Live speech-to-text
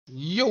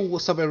Yo,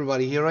 what's up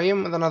everybody? Here I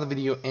am with another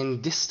video,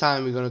 and this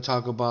time we're going to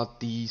talk about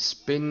the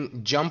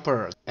spin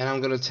jumper, and I'm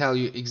going to tell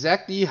you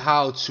exactly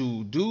how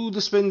to do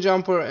the spin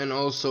jumper and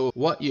also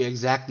what you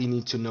exactly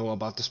need to know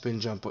about the spin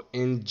jumper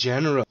in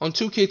general. On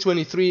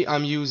 2K23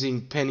 I'm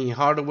using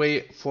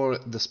Hardaway for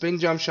the spin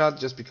jump shot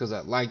just because I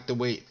like the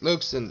way it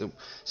looks and the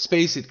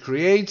space it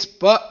creates,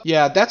 but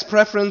yeah, that's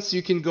preference.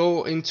 You can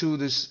go into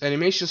this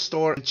animation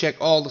store and check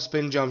all the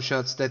spin jump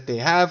shots that they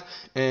have,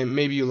 and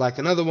maybe you like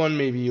another one,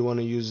 maybe you want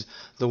to use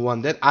the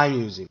one that I'm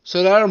using.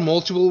 So there are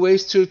multiple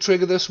ways to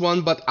trigger this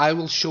one, but I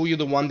will show you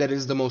the one that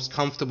is the most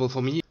comfortable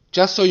for me.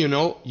 Just so you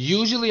know,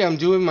 usually I'm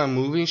doing my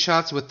moving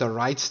shots with the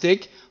right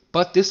stick,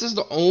 but this is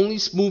the only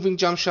moving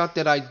jump shot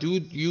that I do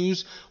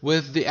use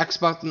with the X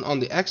button on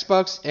the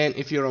Xbox, and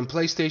if you're on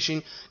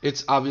PlayStation,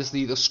 it's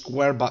obviously the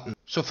square button.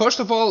 So first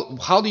of all,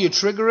 how do you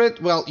trigger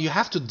it? Well, you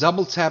have to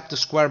double tap the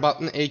square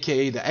button,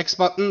 aka the X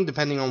button,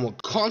 depending on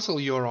what console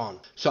you're on.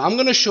 So I'm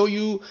gonna show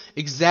you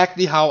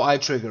exactly how I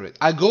trigger it.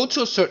 I go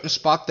to a certain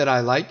spot that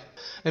I like,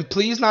 and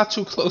please not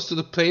too close to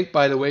the paint,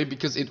 by the way,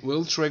 because it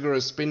will trigger a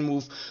spin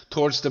move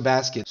towards the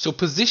basket. So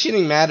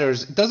positioning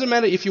matters. It doesn't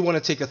matter if you want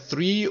to take a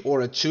 3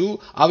 or a 2.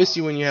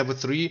 Obviously when you have a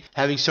 3,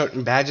 having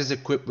certain badges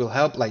equipped will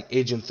help, like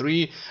Agent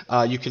 3.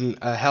 You can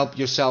help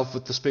yourself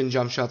with the spin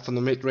jump shot from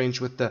the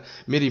mid-range with the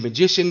MIDI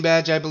Magician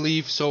badge, I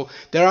believe. So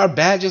there are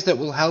badges that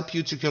will help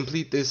you to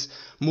complete this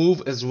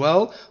move as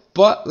well.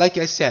 But like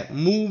I said,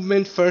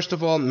 movement first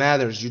of all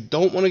matters. You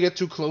don't want to get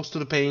too close to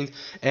the paint,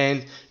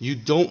 and you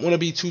don't want to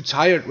be too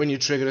tired when you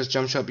trigger this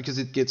jump shot because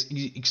it gets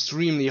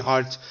extremely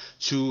hard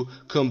to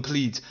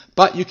complete.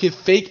 But you can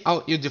fake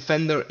out your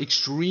defender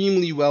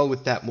extremely well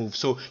with that move.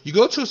 So you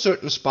go to a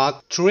certain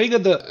spot, trigger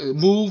the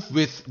move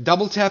with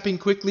double tapping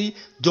quickly.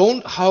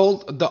 Don't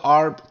hold the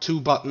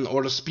R2 button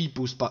or the speed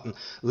boost button.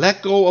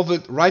 Let go of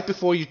it right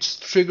before you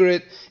trigger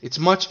it. It's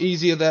much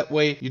easier that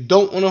way. You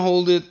don't want to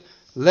hold it.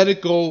 Let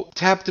it go,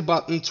 tap the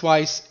button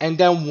twice, and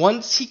then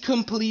once he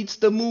completes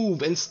the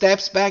move and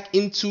steps back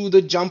into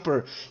the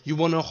jumper, you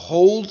want to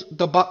hold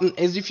the button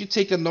as if you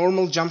take a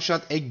normal jump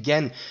shot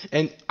again.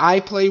 And I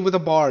play with a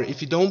bar.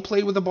 If you don't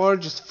play with a bar,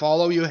 just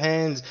follow your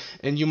hands,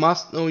 and you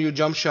must know your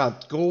jump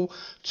shot. Go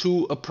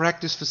to a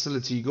practice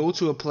facility, go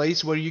to a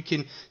place where you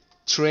can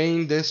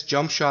train this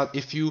jump shot.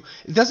 It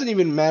doesn't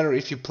even matter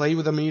if you play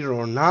with a meter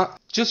or not.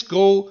 Just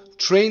go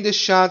train this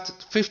shot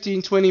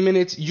 15-20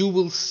 minutes. You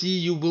will see,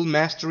 you will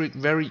master it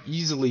very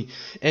easily,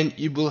 and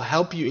it will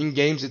help you in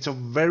games. It's a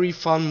very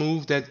fun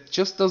move that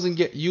just doesn't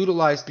get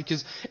utilized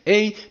because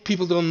A,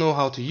 people don't know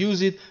how to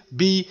use it,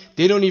 B,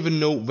 they don't even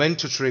know when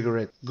to trigger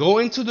it. Go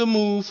into the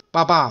move,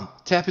 ba-bam,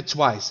 tap it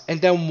twice,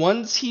 and then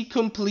once he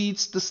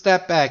completes the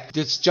step back,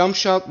 this jump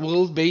shot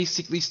will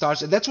basically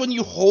start, and that's when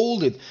you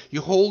hold it.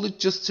 You hold it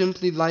just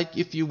simply like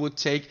if you would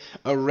take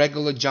a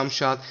regular jump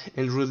shot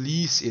and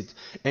release it.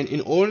 And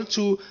in order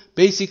to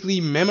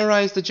basically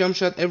memorize the jump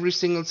shot every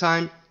single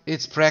time,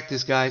 it's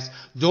practice, guys.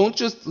 Don't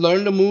just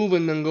learn the move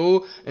and then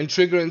go and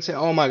trigger and say,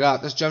 oh my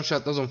god, this jump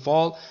shot doesn't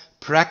fall.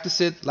 Practice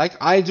it like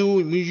I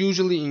do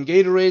usually in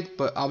Gatorade,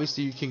 but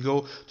obviously you can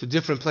go to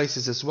different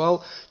places as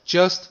well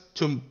just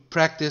to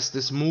practice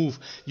this move.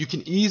 You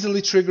can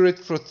easily trigger it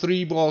for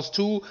 3 balls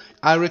too.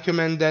 I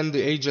recommend then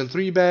the Agent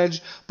 3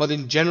 badge, but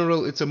in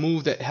general it's a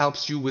move that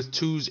helps you with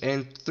 2s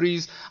and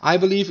 3s. I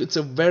believe it's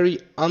a very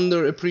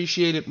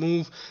underappreciated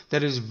move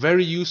that is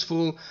very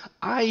useful.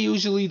 I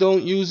usually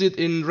don't use it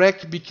in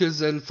rec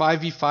because in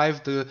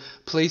 5v5 the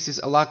place is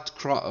a lot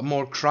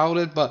more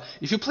crowded, but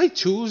if you play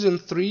 2s and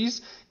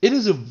 3s, it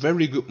is a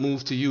very good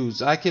move to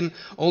use. I can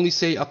only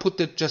say I put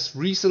that just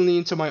recently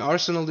into my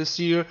arsenal this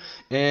year,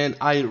 and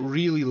I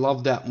really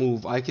love that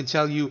move. I can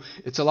tell you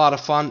it's a lot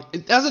of fun.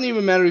 It doesn't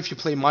even matter if you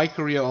play My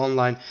Career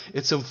online.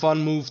 It's a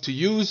fun move to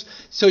use.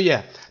 So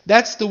yeah,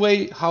 that's the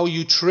way how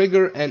you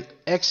trigger and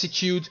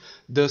execute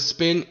the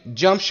spin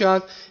jump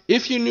shot.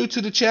 If you're new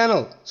to the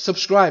channel,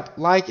 subscribe,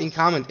 like, and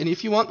comment. And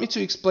if you want me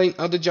to explain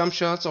other jump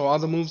shots or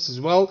other moves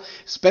as well,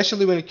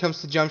 especially when it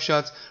comes to jump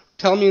shots,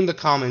 tell me in the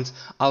comments.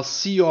 I'll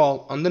see you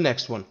all on the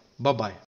next one. Bye bye.